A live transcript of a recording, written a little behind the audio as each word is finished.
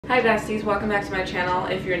Hi besties, welcome back to my channel.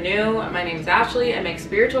 If you're new, my name is Ashley. I make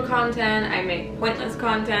spiritual content, I make pointless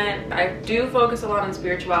content. I do focus a lot on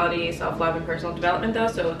spirituality, self-love, and personal development though,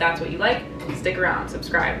 so if that's what you like, stick around,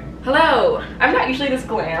 subscribe. Hello! I'm not usually this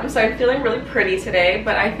glam, so I'm feeling really pretty today,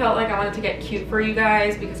 but I felt like I wanted to get cute for you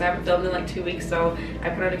guys because I haven't filmed in like 2 weeks, so I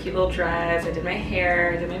put on a cute little dress, I did my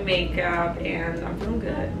hair, I did my makeup, and I'm feeling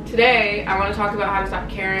good. Today, I want to talk about how to stop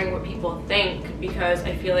caring what people think because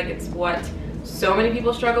I feel like it's what so many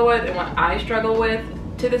people struggle with and what I struggle with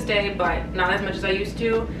to this day, but not as much as I used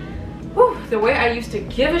to. Whew, the way I used to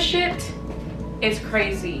give a shit is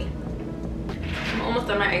crazy. I'm almost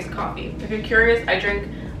done my iced coffee. If you're curious, I drink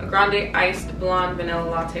a grande iced blonde vanilla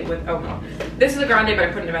latte with oat milk. This is a grande, but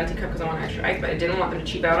I put in a venti cup because I want extra ice, but I didn't want them to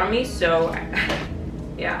cheap out on me, so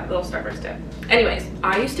yeah, little Starbucks tip. Anyways,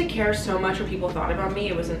 I used to care so much what people thought about me,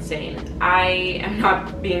 it was insane. I am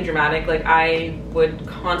not being dramatic, like I would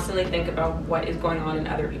constantly think about what is going on in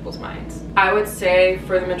other people's minds. I would say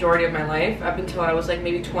for the majority of my life, up until I was like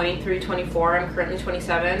maybe 23, 24, I'm currently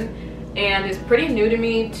 27, and it's pretty new to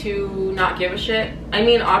me to not give a shit. I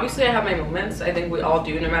mean, obviously I have my moments, I think we all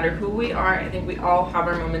do, no matter who we are, I think we all have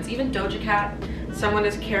our moments, even Doja Cat. Someone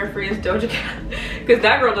as carefree as Doja Cat, because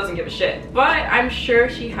that girl doesn't give a shit, but I'm sure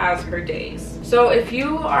she has her days. So if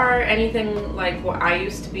you are anything like what I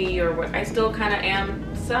used to be, or what I still kind of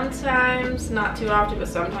am sometimes, not too often but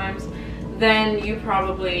sometimes, then you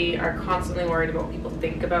probably are constantly worried about what people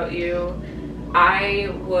think about you. I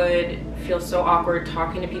would feel so awkward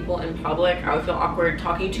talking to people in public. I would feel awkward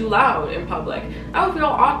talking too loud in public. I would feel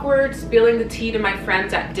awkward spilling the tea to my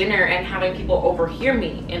friends at dinner and having people overhear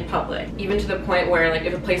me in public. Even to the point where like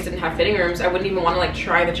if a place didn't have fitting rooms, I wouldn't even want to like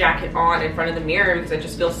try the jacket on in front of the mirror because I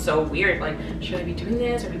just feel so weird. Like, should I be doing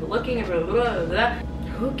this? Are people looking? And blah, blah, blah, blah.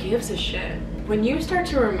 Who gives a shit? When you start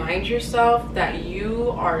to remind yourself that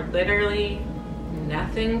you are literally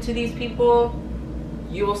nothing to these people,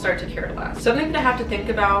 you will start to care less. Something that I have to think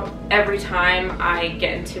about every time I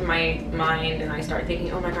get into my mind and I start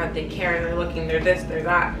thinking, oh my god, they care, they're looking, they're this, they're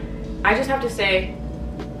that. I just have to say,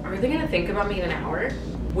 are they gonna think about me in an hour?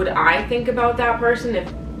 Would I think about that person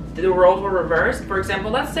if the roles were reversed? For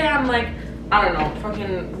example, let's say I'm like, I don't know,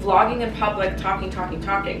 fucking vlogging in public, talking.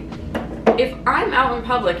 If I'm out in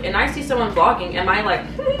public and I see someone vlogging, am I like,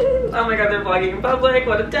 oh my god, they're vlogging in public,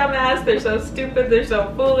 what a dumbass, they're so stupid, they're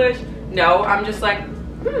so foolish? No, I'm just like,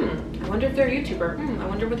 I wonder if they're a YouTuber. I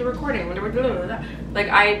wonder what they're recording. I wonder what blah, blah, blah. Like,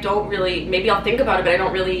 I don't really, maybe I'll think about it, but I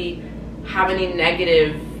don't really have any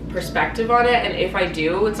negative perspective on it. And if I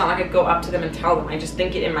do, it's not like I go up to them and tell them. I just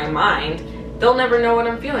think it in my mind. They'll never know what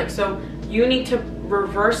I'm feeling. So you need to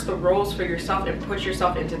reverse the roles for yourself and put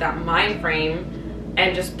yourself into that mind frame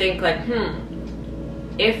and just think like,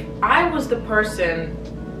 if I was the person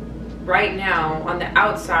right now on the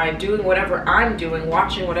outside doing whatever I'm doing,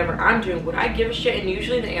 watching whatever I'm doing, would I give a shit? And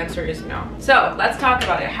usually the answer is no. So let's talk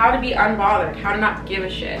about it. How to be unbothered, how to not give a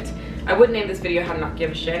shit. I would name this video how to not give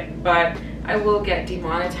a shit, but I will get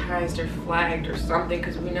demonetized or flagged or something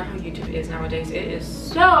because we know how YouTube is nowadays. It is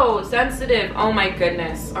so sensitive. Oh my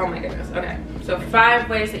goodness. Oh my goodness. Okay, so 5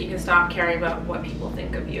 ways that you can stop caring about what people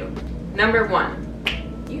think of you. Number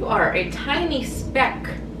 1, you are a tiny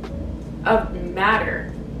speck of matter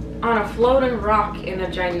on a floating rock in a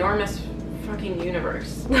ginormous fucking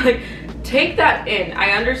universe. Like, take that in.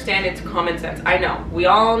 I understand it's common sense. I know. We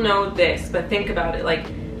all know this, but think about it. Like,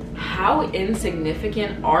 how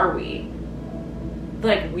insignificant are we?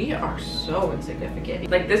 Like, we are so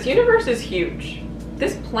insignificant. Like, this universe is huge.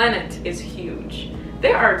 This planet is huge.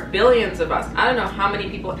 There are billions of us. I don't know how many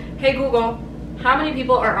people. Hey, Google. How many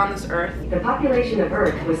people are on this earth? The population of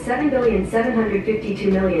Earth was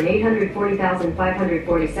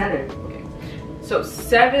 7,752,840,547. Okay. So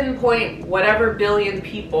 7 point whatever billion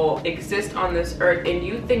people exist on this earth, and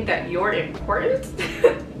you think that you're important?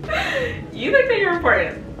 You think that you're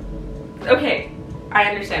important? Okay, I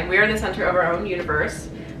understand. We are the center of our own universe,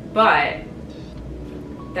 but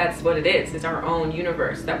that's what it is. It's our own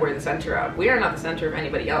universe that we're the center of. We are not the center of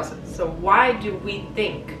anybody else's. So why do we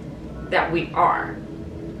think that we are?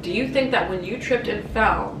 Do you think that when you tripped and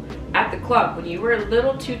fell at the club when you were a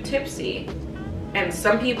little too tipsy and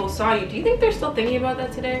some people saw you, do you think they're still thinking about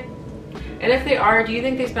that today? And if they are, do you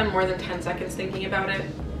think they spend more than 10 seconds thinking about it?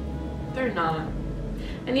 They're not.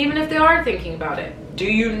 And even if they are thinking about it, do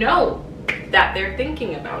you know that they're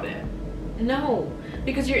thinking about it? No,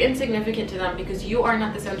 because you're insignificant to them, because you are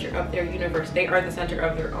not the center of their universe. They are the center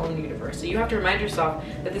of their own universe. So you have to remind yourself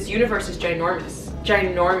that this universe is ginormous,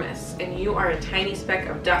 and you are a tiny speck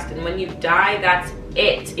of dust, and when you die, that's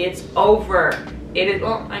it. It's over. It is,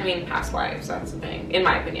 well, I mean, past lives, that's the thing, in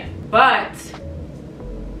my opinion. But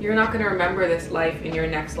you're not going to remember this life in your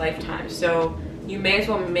next lifetime. So you may as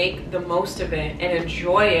well make the most of it and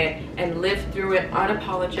enjoy it and live through it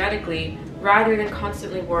unapologetically, rather than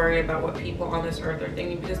constantly worry about what people on this earth are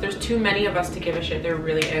thinking, because there's too many of us to give a shit. There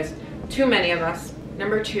really is too many of us.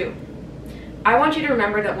 Number 2, I want you to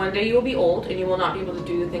remember that one day you will be old and you will not be able to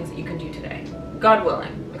do the things that you can do today, God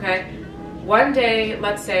willing. Okay, one day,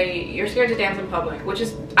 let's say you're scared to dance in public, which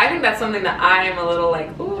is, I think that's something that I am a little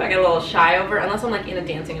like, ooh, I get a little shy over, unless I'm like in a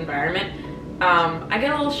dancing environment. I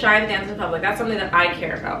get a little shy to dance in public. That's something that I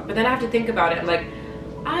care about. But then I have to think about it. I'm like,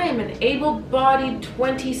 I am an able-bodied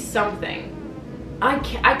 20-something. I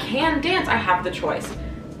can dance. I have the choice.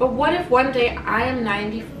 But what if one day I am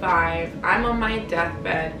 95, I'm on my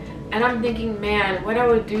deathbed, and I'm thinking, man, what I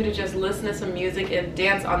would do to just listen to some music and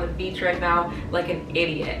dance on the beach right now like an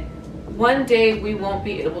idiot. One day we won't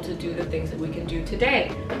be able to do the things that we can do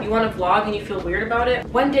today. You want to vlog and you feel weird about it?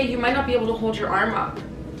 One day you might not be able to hold your arm up.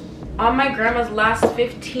 On my grandma's last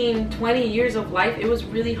 15-20 years of life, it was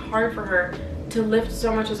really hard for her to lift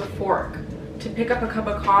so much as a fork, to pick up a cup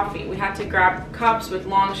of coffee. We had to grab cups with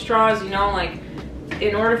long straws, you know, like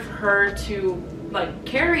in order for her to like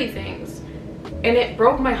carry things. And it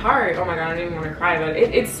broke my heart. Oh my God, I don't even want to cry, but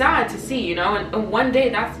it's sad to see, you know, and one day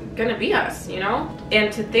that's gonna be us, you know?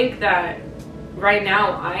 And to think that right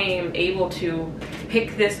now I am able to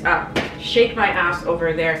pick this up, shake my ass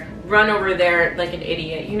over there, run over there like an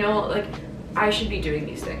idiot, you know, like I should be doing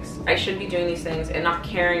these things. I should be doing these things and not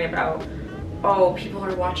caring about, oh, people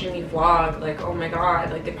are watching me vlog, like, oh my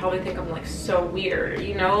God, like they probably think I'm like so weird,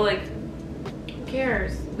 you know, like who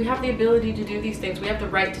cares? We have the ability to do these things. We have the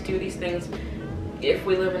right to do these things if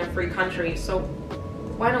we live in a free country, so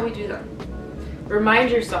why don't we do them?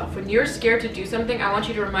 Remind yourself, when you're scared to do something, I want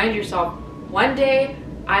you to remind yourself, one day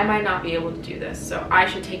I might not be able to do this, so I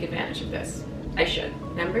should take advantage of this. I should.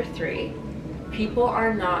 Number 3, people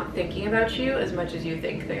are not thinking about you as much as you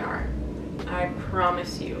think they are. I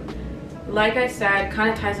promise you. Like I said,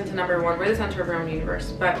 kind of ties into number 1, we're the center of our own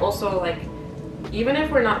universe, but also like, even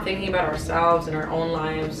if we're not thinking about ourselves and our own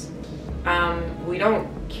lives, we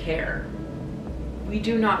don't care. We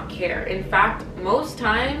do not care. In fact, most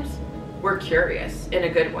times we're curious in a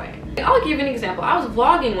good way. I'll give you an example. I was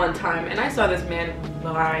vlogging one time and I saw this man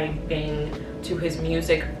vibing to his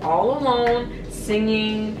music all alone,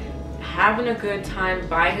 singing, having a good time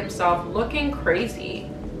by himself, looking crazy.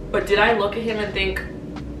 But did I look at him and think,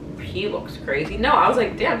 he looks crazy? No, I was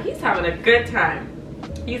like, damn, he's having a good time.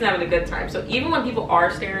 He's having a good time. So even when people are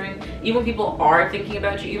staring, even when people are thinking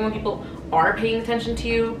about you, even when people are paying attention to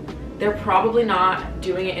you, they're probably not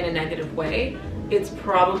doing it in a negative way. It's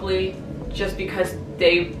probably just because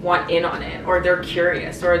they want in on it, or they're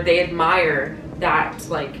curious, or they admire that,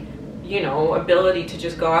 like, you know, ability to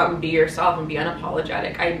just go out and be yourself and be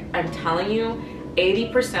unapologetic. I'm telling you,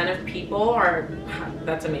 80% of people are,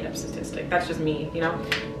 that's a made-up statistic, that's just me, you know,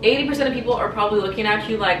 80% of people are probably looking at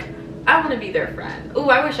you like, I want to be their friend. Ooh,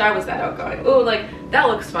 I wish I was that outgoing. Ooh, like, that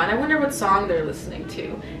looks fun. I wonder what song they're listening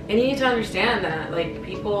to. And you need to understand that, like,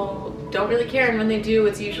 people don't really care, and when they do,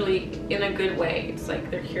 it's usually in a good way. It's like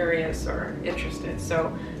they're curious or interested.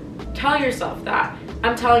 So tell yourself that.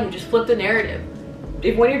 I'm telling you, just flip the narrative.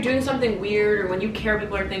 If when you're doing something weird or when you care what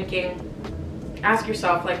people are thinking, ask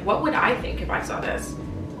yourself, like, what would I think if I saw this?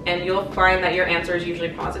 And you'll find that your answer is usually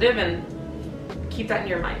positive, and keep that in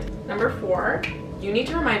your mind. Number 4, you need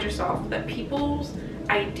to remind yourself that people's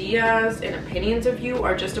ideas and opinions of you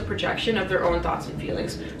are just a projection of their own thoughts and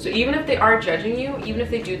feelings. So even if they are judging you, even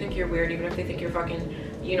if they do think you're weird, even if they think you're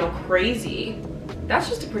fucking, you know, crazy, that's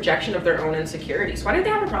just a projection of their own insecurities. Why do they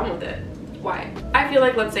have a problem with it? Why? I feel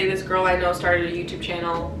like, let's say this girl I know started a YouTube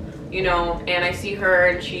channel, you know, and I see her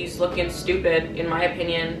and she's looking stupid, in my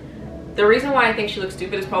opinion. The reason why I think she looks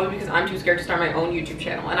stupid is probably because I'm too scared to start my own YouTube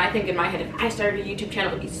channel. And I think in my head, if I started a YouTube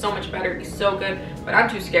channel, it'd be so much better, it'd be so good, but I'm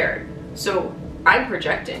too scared. So I'm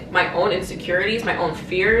projecting my own insecurities, my own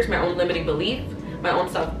fears, my own limiting belief, my own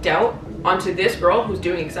self-doubt onto this girl who's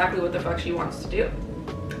doing exactly what the fuck she wants to do.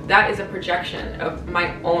 That is a projection of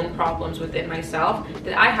my own problems within myself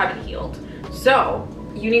that I haven't healed. So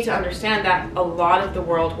you need to understand that a lot of the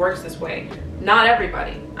world works this way. Not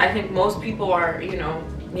everybody. I think most people are, you know,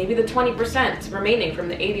 maybe the 20% remaining from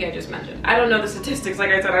the 80 I just mentioned. I don't know the statistics, like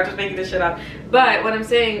I said, I'm just making this shit up. But what I'm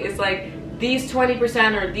saying is, like, these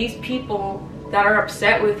 20% or these people that are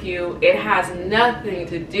upset with you, it has nothing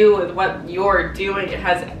to do with what you're doing. It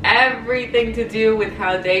has everything to do with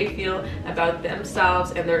how they feel about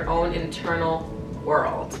themselves and their own internal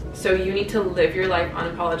world. So you need to live your life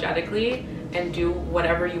unapologetically and do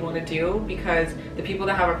whatever you want to do, because the people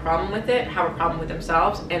that have a problem with it have a problem with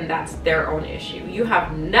themselves, and that's their own issue. You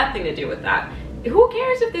have nothing to do with that. Who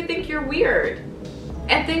cares if they think you're weird?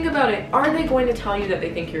 And think about it, are they going to tell you that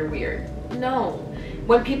they think you're weird? No.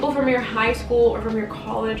 When people from your high school or from your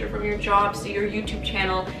college or from your job see your YouTube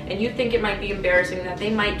channel and you think it might be embarrassing, that they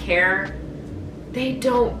might care, they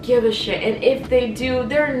don't give a shit. And if they do,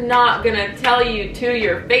 they're not gonna tell you to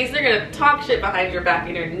your face. They're gonna talk shit behind your back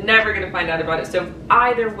and you're never gonna find out about it. So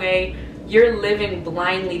either way, you're living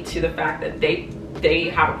blindly to the fact that they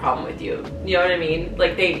have a problem with you. You know what I mean?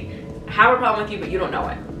 Like, they have a problem with you, but you don't know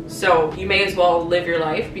it. So you may as well live your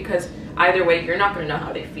life, because either way, you're not gonna know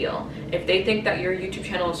how they feel. If they think that your YouTube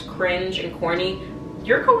channel is cringe and corny,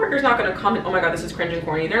 your coworker's not gonna comment, oh my God, this is cringe and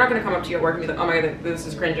corny. They're not gonna come up to you at work and be like, oh my God, this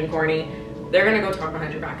is cringe and corny. They're gonna go talk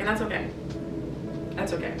behind your back, and that's okay.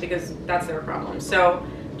 That's okay, because that's their problem. So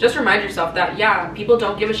just remind yourself that, yeah, people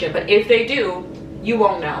don't give a shit, but if they do, you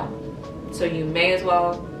won't know. So you may as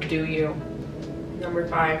well do you. Number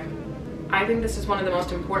 5, I think this is one of the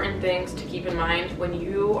most important things to keep in mind when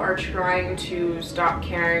you are trying to stop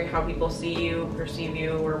caring how people see you, perceive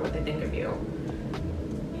you, or what they think of you.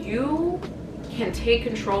 You can take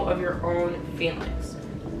control of your own feelings.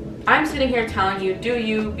 I'm sitting here telling you, do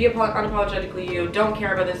you, be unapologetically you, don't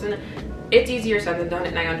care about this, and it's easier said than done,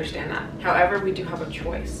 and I understand that. However, we do have a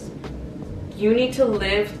choice. You need to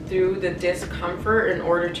live through the discomfort in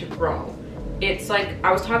order to grow. It's like,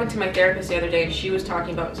 I was talking to my therapist the other day, and she was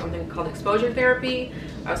talking about something called exposure therapy.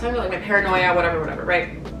 I was talking about like my paranoia, whatever, right?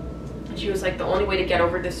 And she was like, the only way to get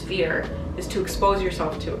over this fear is to expose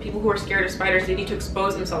yourself to it. People who are scared of spiders, they need to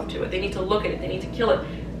expose themselves to it. They need to look at it, they need to kill it.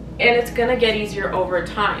 And it's gonna get easier over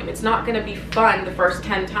time. It's not gonna be fun the first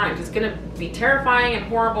 10 times. It's gonna be terrifying and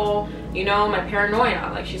horrible. You know, my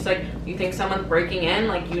paranoia, like, she's like, you think someone's breaking in?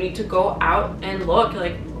 Like, you need to go out and look.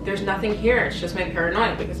 Like, there's nothing here, it's just my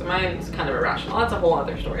paranoia, because mine is kind of irrational. That's a whole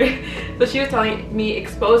other story. So she was telling me,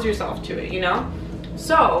 expose yourself to it, you know?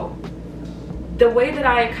 So the way that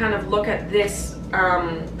I kind of look at this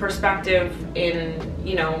perspective in,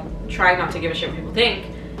 you know, trying not to give a shit what people think,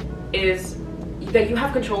 is that you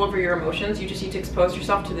have control over your emotions. You just need to expose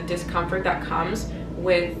yourself to the discomfort that comes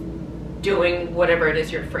with doing whatever it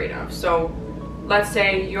is you're afraid of. So let's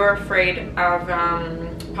say you're afraid of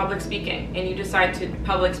public speaking, and you decide to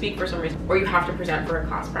public speak for some reason, or you have to present for a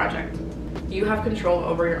class project. You have control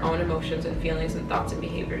over your own emotions and feelings and thoughts and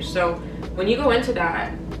behaviors. So when you go into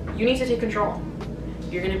that, you need to take control.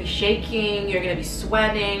 You're gonna be shaking, you're gonna be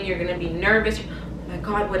sweating, you're gonna be nervous. Oh my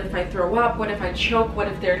God, what if I throw up? What if I choke? What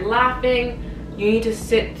if they're laughing? You need to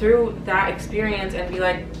sit through that experience and be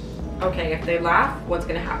like, okay, if they laugh, what's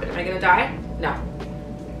gonna happen? Am I gonna die? No.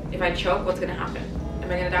 If I choke, what's gonna happen? Am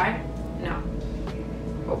I gonna die? No.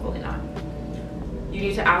 Hopefully not. You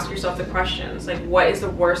need to ask yourself the questions, like, what is the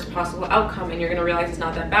worst possible outcome? And you're gonna realize it's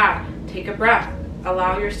not that bad. Take a breath.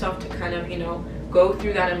 Allow yourself to kind of, you know, go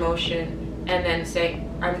through that emotion, and then say,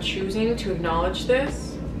 I'm choosing to acknowledge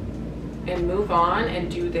this and move on and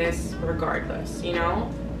do this regardless, you know?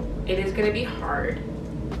 It is gonna be hard,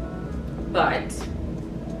 but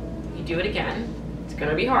you do it again. It's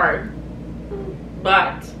gonna be hard,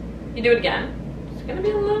 but you do it again. It's gonna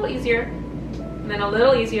be a little easier, and then a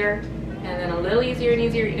little easier, and then a little easier and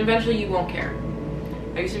easier, and eventually you won't care.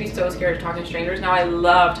 I used to be so scared of talking to strangers. Now I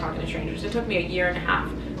love talking to strangers. It took me 1.5 years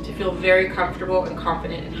to feel very comfortable and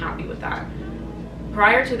confident and happy with that.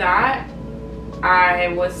 Prior to that, I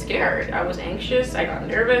was scared. I was anxious. I got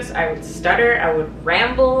nervous. I would stutter. I would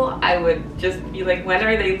ramble. I would just be like, when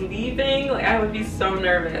are they leaving? Like, I would be so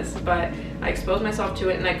nervous. But I exposed myself to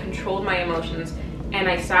it, and I controlled my emotions, and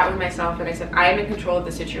I sat with myself and I said, I am in control of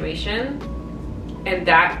the situation, and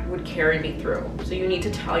that would carry me through. So you need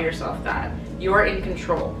to tell yourself that you're in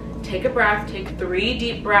control. Take a breath, take 3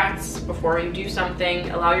 deep breaths before you do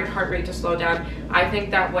something. Allow your heart rate to slow down. I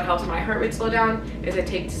think that what helps my heart rate slow down is I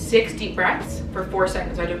take 6 deep breaths for 4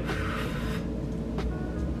 seconds. I do,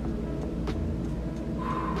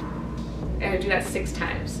 and I do that 6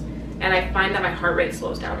 times. And I find that my heart rate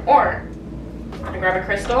slows down. Or I grab a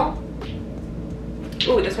crystal.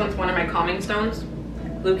 Ooh, this one's one of my calming stones,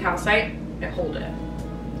 blue calcite. I hold it.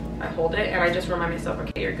 I hold it, and I just remind myself,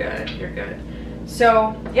 okay, you're good, you're good.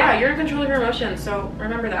 So yeah, you're in control of your emotions, so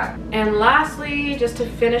remember that. And lastly, just to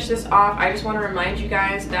finish this off, I just want to remind you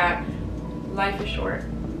guys that life is short.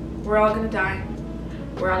 We're all gonna die.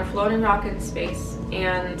 We're on a floating rock in space,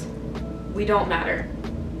 and we don't matter.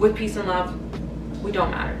 With peace and love, we don't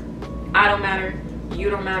matter. I don't matter, you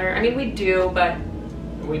don't matter. I mean, we do, but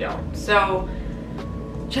we don't. So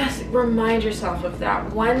just remind yourself of that.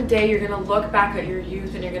 One day you're gonna look back at your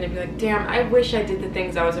youth and you're gonna be like, damn, I wish I did the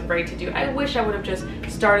things I was afraid to do. I wish I would have just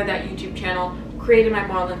started that YouTube channel, created my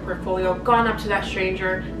modeling portfolio, gone up to that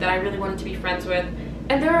stranger that I really wanted to be friends with,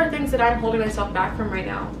 And there are things that I'm holding myself back from right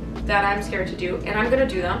now that I'm scared to do, and I'm gonna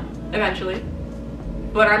do them eventually,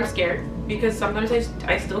 but I'm scared because sometimes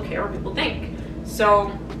I still care what people think.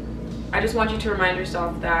 So I just want you to remind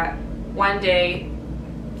yourself that one day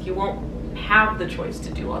you won't have the choice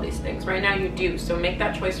to do all these things. Right now you do, so make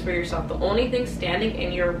that choice for yourself. The only thing standing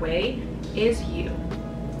in your way is you.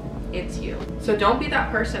 It's you. So don't be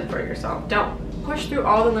that person for yourself. Don't. Push through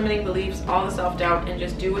all the limiting beliefs, all the self-doubt, and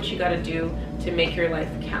just do what you gotta do to make your life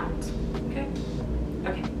count. Okay?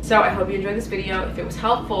 Okay. So I hope you enjoyed this video. If it was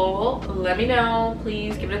helpful, let me know.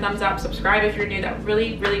 Please give it a thumbs up. Subscribe if you're new. That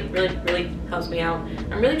really, really, really, really helps me out.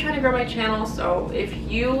 I'm really trying to grow my channel, so if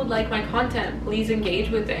you like my content, please engage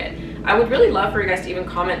with it. I would really love for you guys to even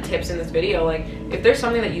comment tips in this video. Like, if there's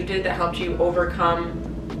something that you did that helped you overcome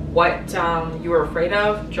what you were afraid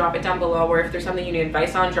of, drop it down below. Or if there's something you need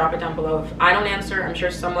advice on, drop it down below. If I don't answer, I'm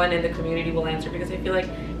sure someone in the community will answer, because I feel like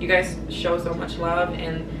you guys show so much love,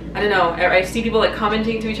 and I don't know, I see people like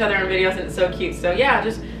commenting to each other on videos, and it's so cute. So yeah,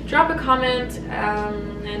 just drop a comment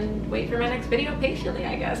and wait for my next video patiently,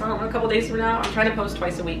 I guess. I don't know, a couple days from now. I'm trying to post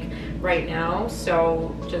twice a week right now,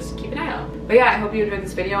 so just keep an eye out. But yeah, I hope you enjoyed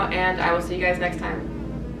this video, and I will see you guys next time.